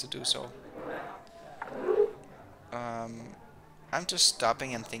correct to do so. I'm just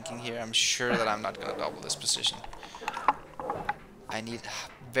stopping and thinking here. I'm sure that I'm not gonna double this position. I need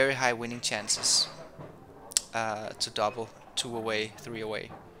very high winning chances to double 2 away, 3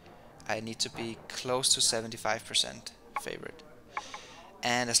 away. I need to be close to 75% favorite.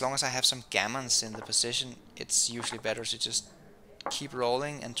 And as long as I have some gammons in the position, it's usually better to just keep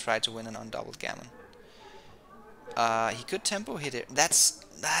rolling and try to win an undoubled gammon. He could tempo hit it.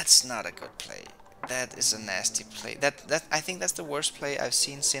 That's not a good play. That is a nasty play. I think that's the worst play I've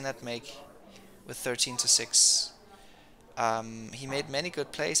seen Senad make with 13 to 6. He made many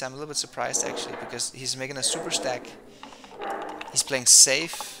good plays. I'm a little bit surprised actually, because he's making a super stack. He's playing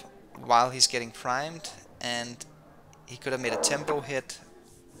safe while he's getting primed, and he could have made a tempo hit,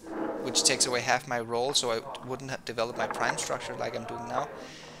 which takes away half my roll, so I wouldn't have developed my prime structure like I'm doing now.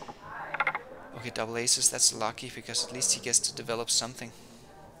 Okay, double aces, that's lucky, because at least he gets to develop something.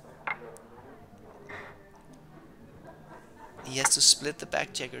 He has to split the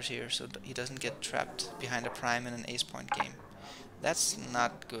backcheckers here, so he doesn't get trapped behind a prime in an ace point game. That's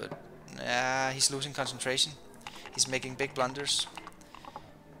not good. He's losing concentration. He's making big blunders.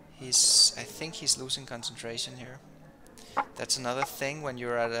 I think he's losing concentration here. That's another thing when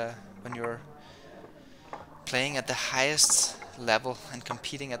you're playing at the highest level and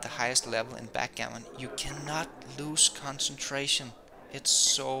competing at the highest level in backgammon. You cannot lose concentration. It's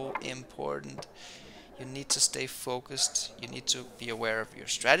so important. You need to stay focused. You need to be aware of your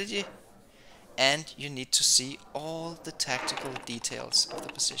strategy, and you need to see all the tactical details of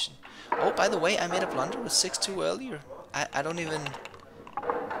the position. Oh, by the way, I made a blunder with 6-2 earlier.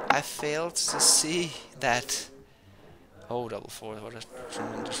 I failed to see that. Oh, double four, what a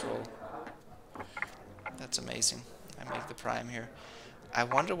tremendous roll. That's amazing. I make the prime here. I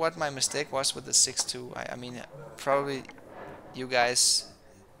wonder what my mistake was with the 6-2. I mean, probably you guys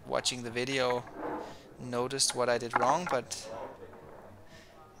watching the video noticed what I did wrong, but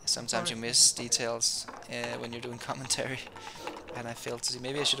sometimes you miss details when you're doing commentary, and I failed to see.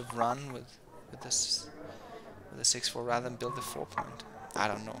 Maybe I should have run with the 6-4 rather than build the 4-point. I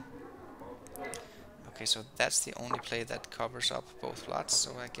don't know. Okay, so that's the only play that covers up both lots,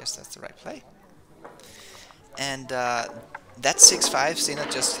 so I guess that's the right play. And that 6-5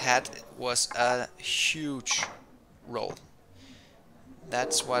 Senad just had was a huge roll.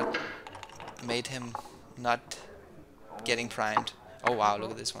 That's what made him not getting primed. Oh wow,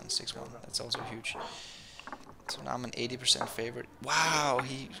 look at this one, 6-1. That's also huge. So now I'm an 80% favorite. Wow,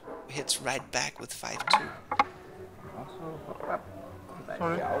 he hits right back with 5-2.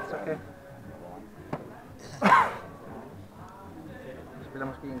 Sorry, it's okay. Vi spiller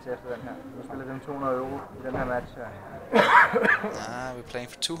måske en til efter den her. Nu spiller vi om 200 euro i den her match her. We're playing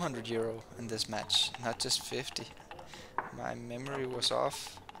for 200 euro in this match, not just 50. My memory was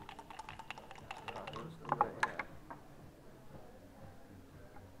off.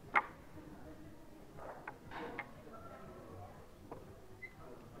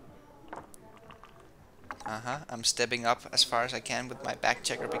 I'm stepping up as far as I can with my back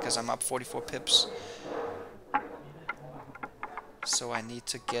checker because I'm up 44 pips. So I need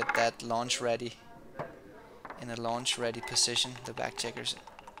to get that launch ready. In a launch ready position, the back checkers.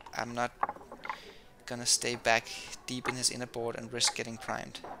 I'm not gonna stay back deep in his inner board and risk getting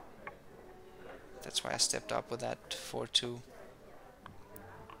primed. That's why I stepped up with that 4-2.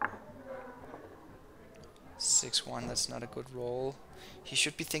 6-1, that's not a good roll. He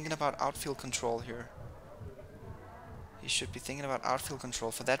should be thinking about outfield control here. He should be thinking about outfield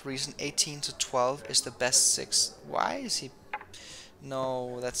control. For that reason, 18 to 12 is the best 6. Why is he...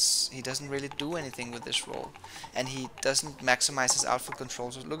 No, he doesn't really do anything with this roll. And he doesn't maximize his outfield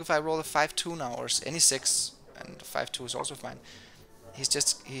control. So look, if I roll a 5-2 now, or any 6, and 5-2 is also fine. He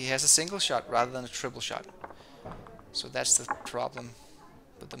has a single shot rather than a triple shot. So that's the problem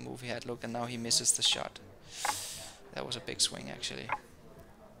with the move he had. Look, and now he misses the shot. That was a big swing, actually.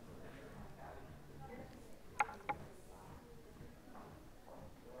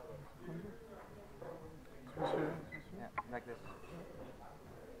 Yeah, like this.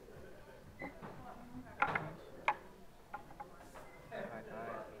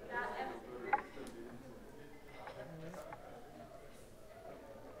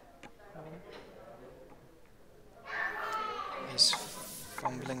 He's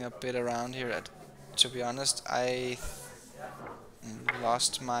fumbling a bit around here. To be honest, I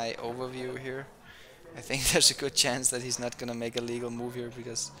lost my overview here. I think there's a good chance that he's not gonna make a legal move here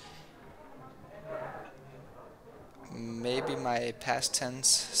because maybe my past tense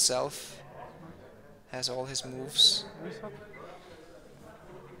self has all his moves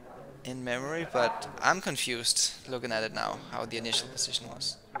in memory, but I'm confused looking at it now, how the initial position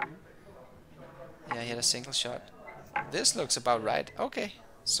was. Yeah, he had a single shot. This looks about right. Okay,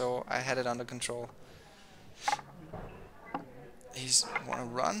 so I had it under control. He's wanna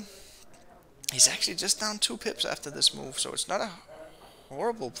run. He's actually just down 2 pips after this move, so it's not a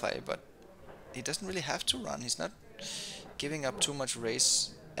horrible play, but he doesn't really have to run. He's not giving up too much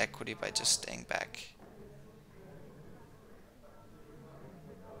race equity by just staying back.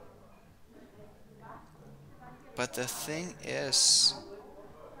 But the thing is,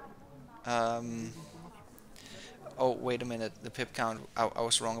 oh wait a minute, the pip count, I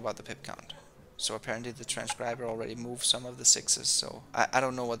was wrong about the pip count. So apparently the transcriber already moved some of the 6s, so I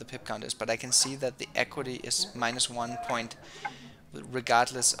don't know what the pip count is, but I can see that the equity is -1 point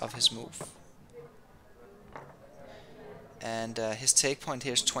regardless of his move. And his take point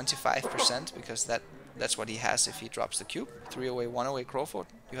here is 25%, because that's what he has if he drops the cube. 3 away, 1 away Crawford.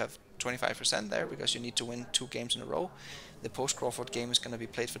 You have 25% there because you need to win 2 games in a row. The post-Crawford game is going to be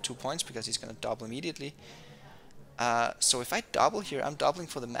played for 2 points because he's going to double immediately. So if I double here, I'm doubling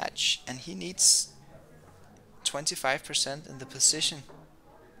for the match, and he needs 25% in the position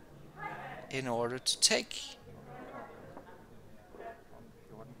in order to take.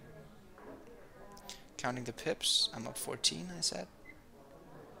 Counting the pips, I'm up 14, I said.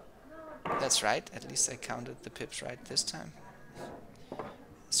 That's right, at least I counted the pips right this time.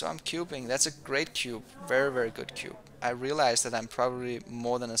 So I'm cubing. That's a great cube, very, very good cube. I realize that I'm probably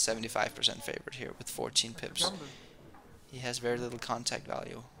more than a 75% favorite here with 14 pips. He has very little contact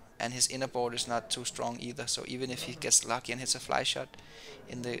value, and his inner board is not too strong either, so even if he gets lucky and hits a fly shot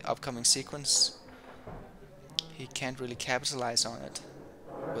in the upcoming sequence, he can't really capitalize on it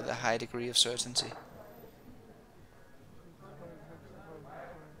with a high degree of certainty.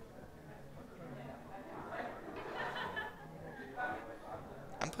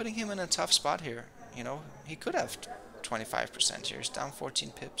 I'm putting him in a tough spot here. You know, he could have 25% here. He's down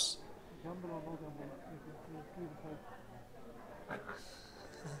 14 pips.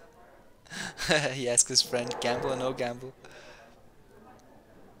 He asked his friend, gamble or no gamble?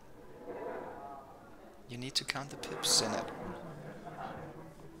 You need to count the pips, Senad.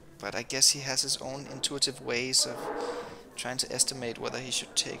 But I guess he has his own intuitive ways of trying to estimate whether he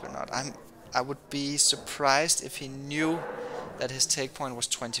should take or not. I would be surprised if he knew that his take point was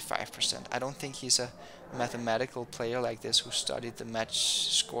 25%. I don't think he's a mathematical player like this who studied the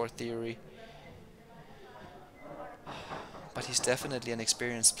match score theory. But he's definitely an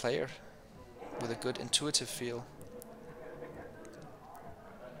experienced player with a good intuitive feel.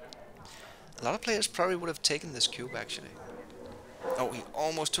 A lot of players probably would have taken this cube actually. Oh, he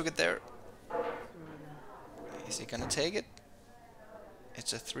almost took it there. Is he gonna take it?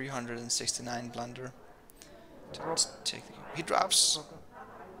 It's a 369 blunder. Take the cube. He drops.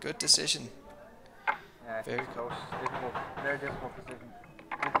 Good decision. Yeah, Very close. Difficult. Very difficult decision.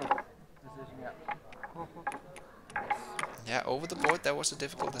 Difficult decision, yeah. Yeah, over the board that was a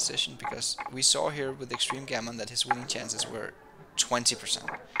difficult decision because we saw here with Extreme Gammon that his winning chances were 20%.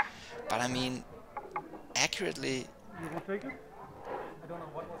 But I mean, accurately... You will take it? I don't know,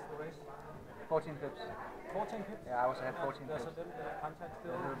 what was the race? 14 pips. 14 pips? Yeah, I also had 14 There's pips. a little bit of contact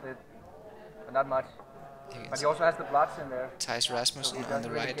still. A little bit, but not much. You But he also has the blots in there. Thijs So Rasmussen he on doesn't the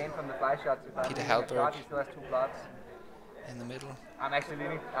really right, gain from the fly shots. If Peter I'm Hallberg. shot, he still has 2 blots. in the middle. I'm actually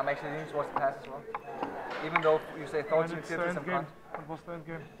leaning towards the pass as well. Even though you say 13 pips is some fun.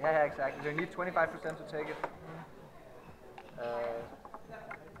 Yeah, exactly. So you need 25% to take it. I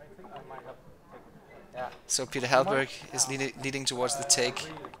think I might have taken it. Yeah. So Peter Hallberg is leading towards the take.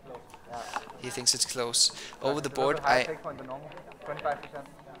 Really close. Yeah. He thinks it's close. Over the It's board, also higher take point than normal. 25%.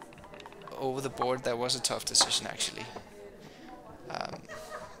 over the board that was a tough decision actually.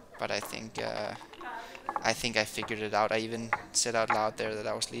 But I think I figured it out. I even said out loud there that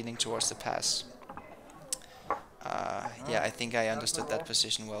I was leaning towards the pass. Yeah, I think I understood that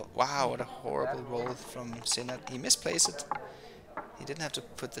position well. Wow, what a horrible roll from Senad. He misplaced it. He didn't have to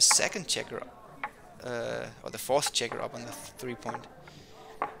put the second checker or the fourth checker up on the 3-point.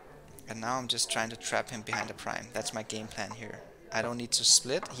 And now I'm just trying to trap him behind the prime. That's my game plan here. I don't need to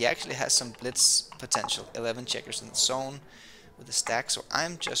split. He actually has some blitz potential. 11 checkers in the zone with the stack, so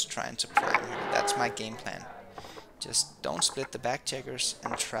I'm just trying to prime here. That's my game plan. Just don't split the back checkers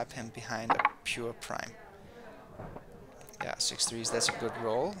and trap him behind a pure prime. Yeah, 6-3s, that's a good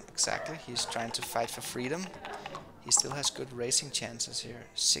roll. Exactly, he's trying to fight for freedom. He still has good racing chances here.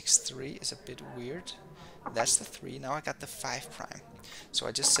 6-3 is a bit weird. That's the 3. Now I got the 5 prime. So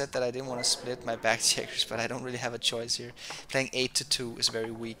I just said that I didn't want to split my back checkers, but I don't really have a choice here. Playing 8-2 is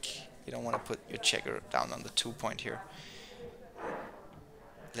very weak. You don't want to put your checker down on the 2-point here.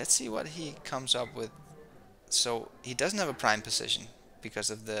 Let's see what he comes up with. So he doesn't have a prime position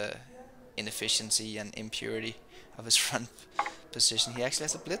because of the inefficiency and impurity of his front position. He actually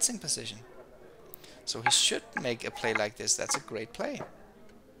has a blitzing position. So he should make a play like this. That's a great play.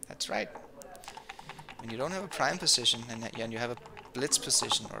 That's right. When you don't have a prime position and you have a blitz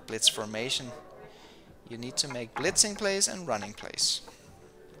position or blitz formation, you need to make blitzing plays and running plays,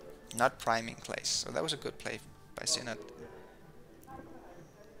 not priming plays. So that was a good play by Senad.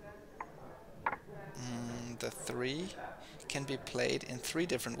 The 3 can be played in 3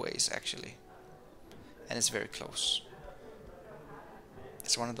 different ways actually, and it's very close.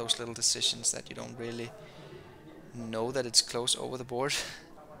 It's one of those little decisions that you don't really know that it's close over the board.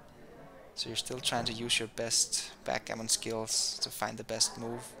 So you're still trying to use your best backgammon skills to find the best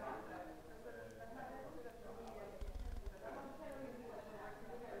move.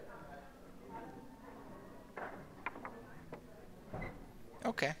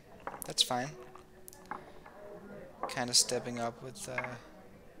 Okay, that's fine. Kind of stepping up with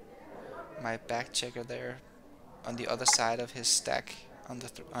my back checker there on the other side of his stack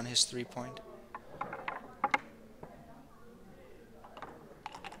on his 3-point.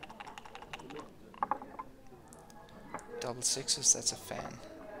 Double sixes, that's a fan.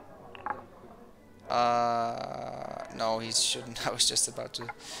 No, he shouldn't. I was just about to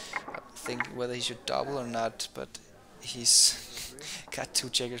think whether he should double or not, but he's got 2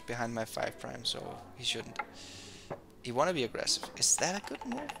 checkers behind my 5 prime, so he shouldn't. You want to be aggressive. Is that a good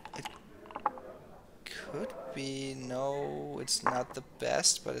move? It could be. No, it's not the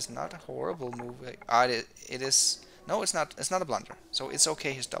best, but it's not a horrible move. It is. No, it's not. It's not a blunder. So it's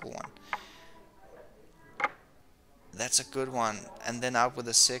okay. His double 1. That's a good one. And then out with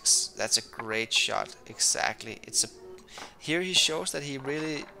a 6. That's a great shot. Exactly. It's a. Here he shows that he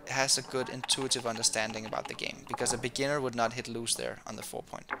really has a good intuitive understanding about the game, because a beginner would not hit loose there on the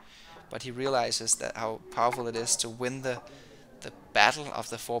 4-point. But he realizes that how powerful it is to win the battle of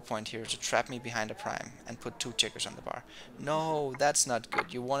the 4-point here, to trap me behind a prime and put 2 checkers on the bar. No, that's not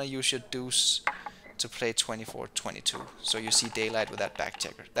good. You want to use your deuce to play 24-22, so you see daylight with that back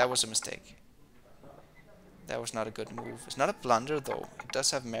checker. That was a mistake. That was not a good move. It's not a blunder though. It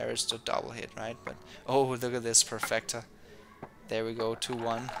does have merits to double hit, right? But oh, look at this perfecta. There we go,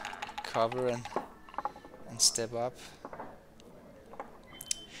 2-1. Cover and step up.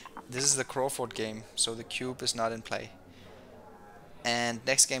 This is the Crawford game, so the cube is not in play. And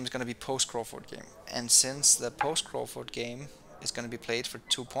next game is going to be post-Crawford game. And since the post-Crawford game is going to be played for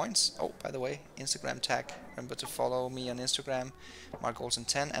 2 points... Oh, by the way, Instagram tag. Remember to follow me on Instagram, Marc Olsen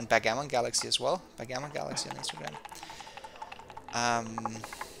 10, and Backgammon Galaxy as well. Backgammon Galaxy on Instagram.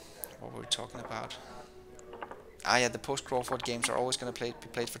 What were we talking about? Yeah, the post-Crawford games are always going to be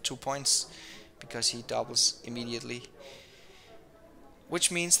played for 2 points, because he doubles immediately. Which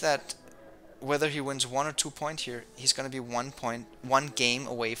means that whether he wins 1 or 2 point here, he's going to be 1 game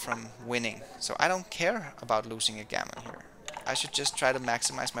away from winning. So I don't care about losing a gammon here. I should just try to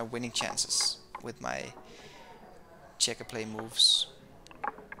maximize my winning chances with my checker play moves.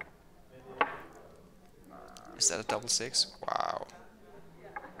 Is that a double 6? Wow.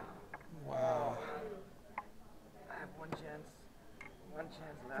 Wow. I have 1 chance. 1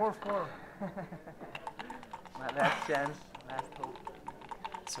 chance left. 4-4. My last chance. Last hope.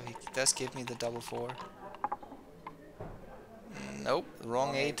 So he does give me the double 4. Nope,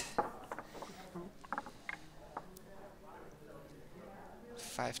 wrong 8.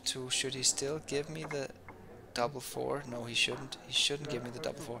 5-2. Should he still give me the double 4? No, he shouldn't. He shouldn't give me the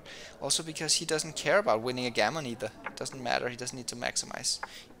double 4. Also because he doesn't care about winning a gammon either. It doesn't matter. He doesn't need to maximize.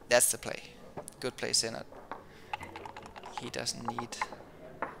 That's the play. Good play, Senad. He doesn't need...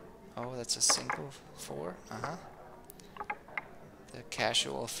 Oh, that's a single 4. The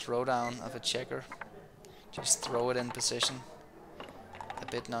casual throwdown of a checker. Just throw it in position. A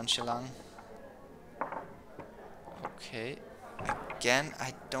bit nonchalant. Okay. Again,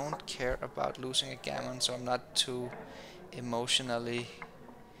 I don't care about losing a gammon, so I'm not too emotionally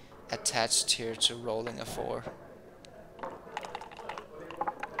attached here to rolling a 4.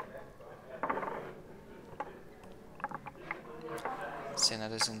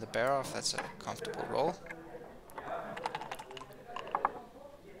 Senad is in the bear off. That's a comfortable roll.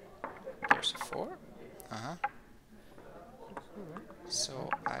 There's a 4. So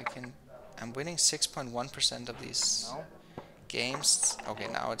I'm winning 6.1% of these games. Okay,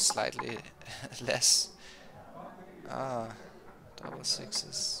 now it's slightly less. Double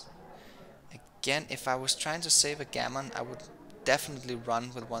 6s. Again, if I was trying to save a gammon, I would definitely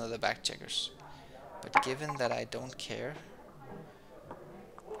run with one of the back checkers. But given that I don't care,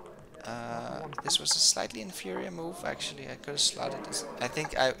 this was a slightly inferior move. Actually, I could have slotted this. I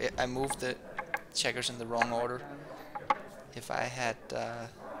think I moved the checkers in the wrong order. If I had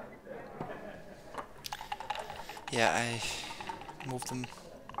Yeah, I moved them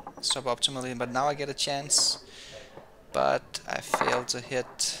suboptimally, but now I get a chance. But I failed to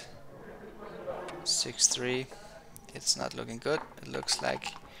hit 6-3. It's not looking good. It looks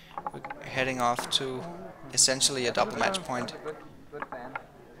like we're heading off to essentially a double match point. Good fan.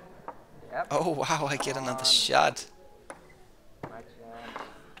 Yep. Oh wow, I get another shot.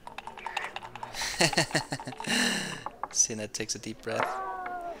 Senad takes a deep breath.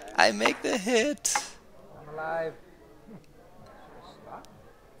 I make the hit! I'm alive.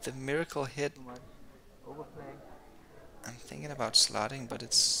 The miracle hit. Overplay. I'm thinking about slotting, but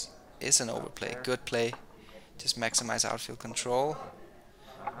it's an overplay. Good play. Just maximize outfield control.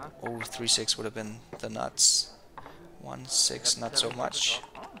 Oh, 3-6 would have been the nuts. 1-6, not so much.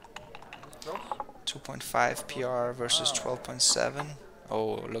 2.5 PR versus 12.7.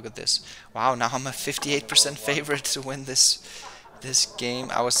 Oh, look at this. Wow, now I'm a 58% favorite to win this game.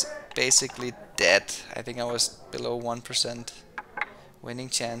 I was basically dead. I think I was below 1% winning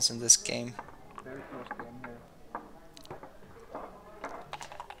chance in this game. Very close game here.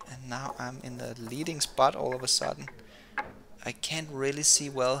 And now I'm in the leading spot all of a sudden. I can't really see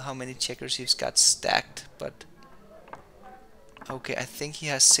well how many checkers he's got stacked, but okay, I think he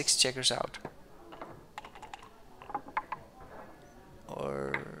has 6 checkers out.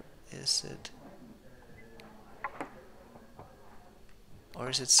 Or is it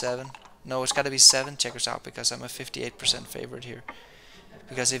 7? No, it's got to be 7 checkers out because I'm a 58% favorite here.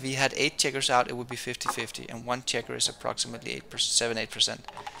 Because if he had 8 checkers out, it would be 50-50, and 1 checker is approximately 7-8%.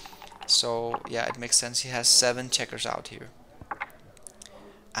 So yeah, it makes sense. He has 7 checkers out here.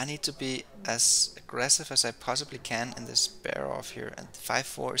 I need to be as aggressive as I possibly can in this bear off here, and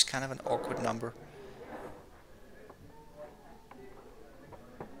 5-4 is kind of an awkward number.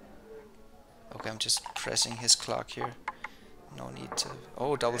 Okay, I'm just pressing his clock here. No need to...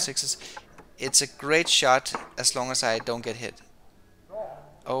 Oh, double sixes. It's a great shot as long as I don't get hit.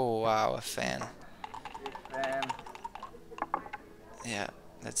 Oh wow, a fan. Yeah,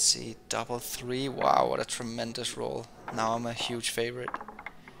 let's see. Double 3. Wow, what a tremendous roll. Now I'm a huge favorite.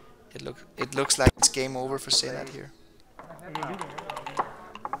 It looks like it's game over for Senad here.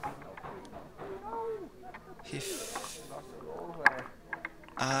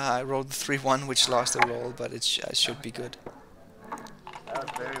 I rolled the 3-1, which lost the roll, but I should be good. That was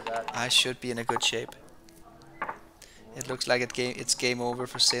very bad. I should be in a good shape. It looks like it's game over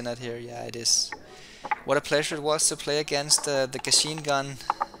for Senad here. Yeah, it is. What a pleasure it was to play against the GachineGun.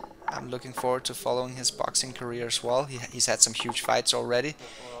 I'm looking forward to following his boxing career as well. He's had some huge fights already.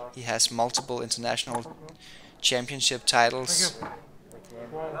 He has multiple international championship titles.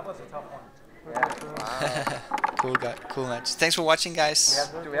 That was a tough one. Yeah. Wow. Cool match. Thanks for watching, guys.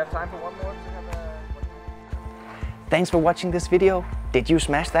 Do we have time for one more? Thanks for watching this video. Did you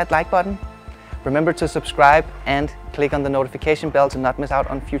smash that like button? Remember to subscribe and click on the notification bell to not miss out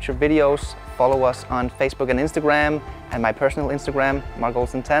on future videos. Follow us on Facebook and Instagram, and my personal Instagram, Marc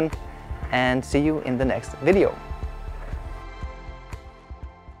Olsen 10, and see you in the next video.